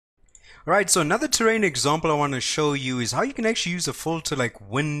Alright, so another terrain example I want to show you is how you can actually use a filter like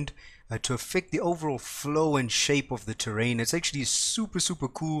wind to affect the overall flow and shape of the terrain. It's actually super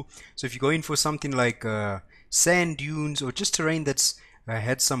cool. So if you're going for something like sand dunes or just terrain that's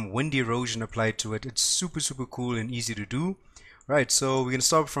had some wind erosion applied to it, it's super cool and easy to do. Right, so we're going to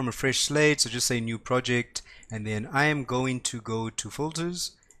start from a fresh slate, so just say new project, and then I am going to go to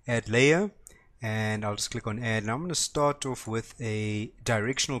filters, add layer, and I'll just click on add. Now I'm going to start off with a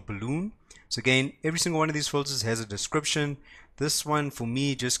directional balloon. So again, every single one of these filters has a description. This one for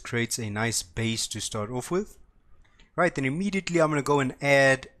me just creates a nice base to start off with. Right, then immediately I'm going to go and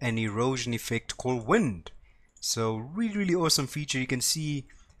add an erosion effect called wind. So really awesome feature. You can see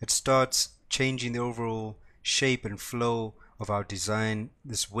it starts changing the overall shape and flow of our design.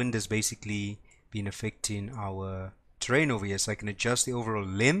 This wind has basically been affecting our terrain over here, so I can adjust the overall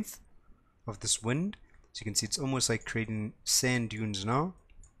length of this wind. So you can see it's almost like creating sand dunes now.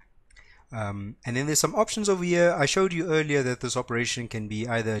 And then there's some options over here. I showed you earlier that this operation can be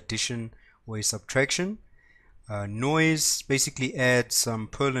either addition or a subtraction. Noise, basically add some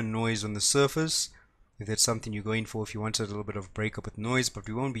perlin noise on the surface if that's something you're going for, if you wanted a little bit of breakup with noise, but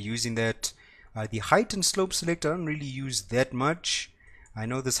we won't be using that. The height and slope select I don't really use that much. I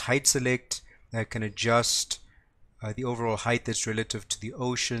know this height select can adjust the overall height that's relative to the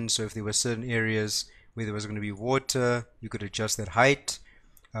ocean. So if there were certain areas where there was going to be water, you could adjust that height.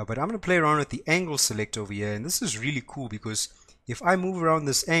 But I'm going to play around with the angle select over here, and this is really cool because if I move around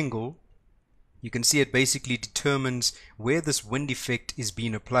this angle, you can see it basically determines where this wind effect is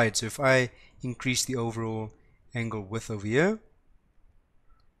being applied. So if I increase the overall angle width over here,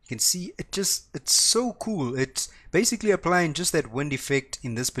 you can see it's so cool. It's basically applying just that wind effect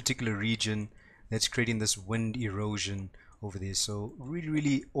in this particular region that's creating this wind erosion over there. So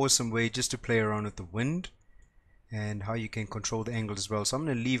really awesome way just to play around with the wind and how you can control the angle as well. So I'm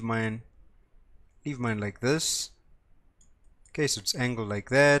going to leave mine like this. Okay, so it's angled like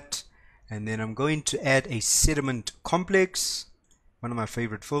that. And then I'm going to add a sediment complex, one of my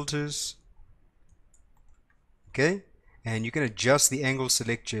favorite filters. Okay, and you can adjust the angle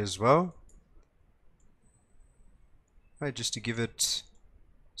selector as well. Right, just to give it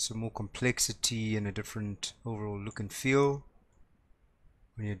some more complexity and a different overall look and feel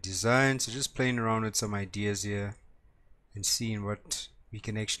on your design. So just playing around with some ideas here and seeing what we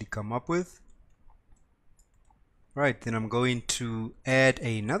can actually come up with. Right, then I'm going to add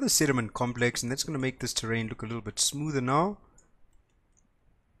another sediment complex, and that's going to make this terrain look a little bit smoother now,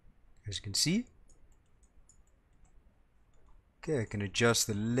 as you can see. Okay, I can adjust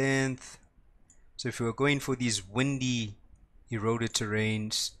the length. So if we're going for these windy eroded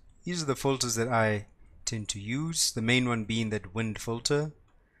terrains, these are the filters that I tend to use, the main one being that wind filter.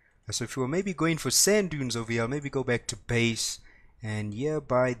 So if we were maybe going for sand dunes over here, I'll maybe go back to base, and here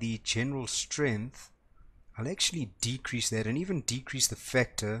by the general strength I'll actually decrease that and even decrease the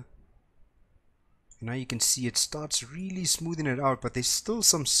factor. And now you can see it starts really smoothing it out, but there's still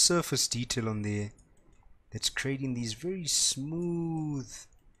some surface detail on there that's creating these very smooth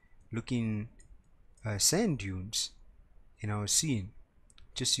looking sand dunes in our scene,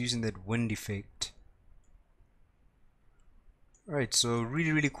 just using that wind effect. Alright, so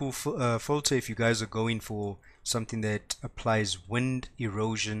really cool filter if you guys are going for something that applies wind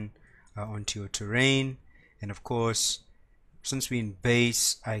erosion onto your terrain. And of course, since we're in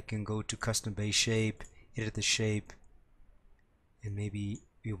base, I can go to custom base shape, edit the shape, and maybe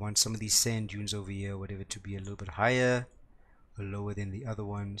we want some of these sand dunes over here, whatever, to be a little bit higher or lower than the other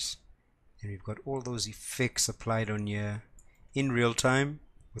ones. And we've got all those effects applied on here in real time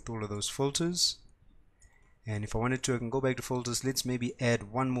with all of those filters. And if I wanted to, I can go back to filters. Let's maybe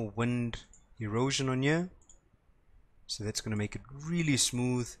add one more wind erosion on here. So that's going to make it really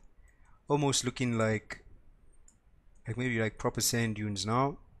smooth, almost looking like maybe like proper sand dunes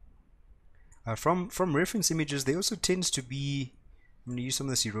now. From reference images, there also tends to be, I'm going to use some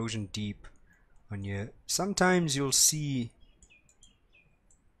of this erosion deep on here. Sometimes you'll see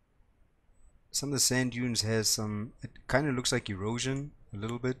some of the sand dunes has some, it kind of looks like erosion a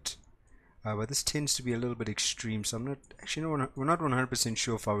little bit, but this tends to be a little bit extreme, so I'm not actually, no, we're not 100%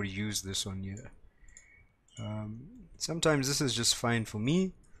 sure if I would use this on here. Sometimes this is just fine for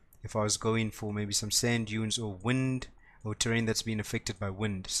me if I was going for maybe some sand dunes or wind or terrain that's been affected by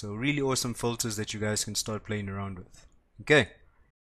wind. So really awesome filters that you guys can start playing around with. Okay.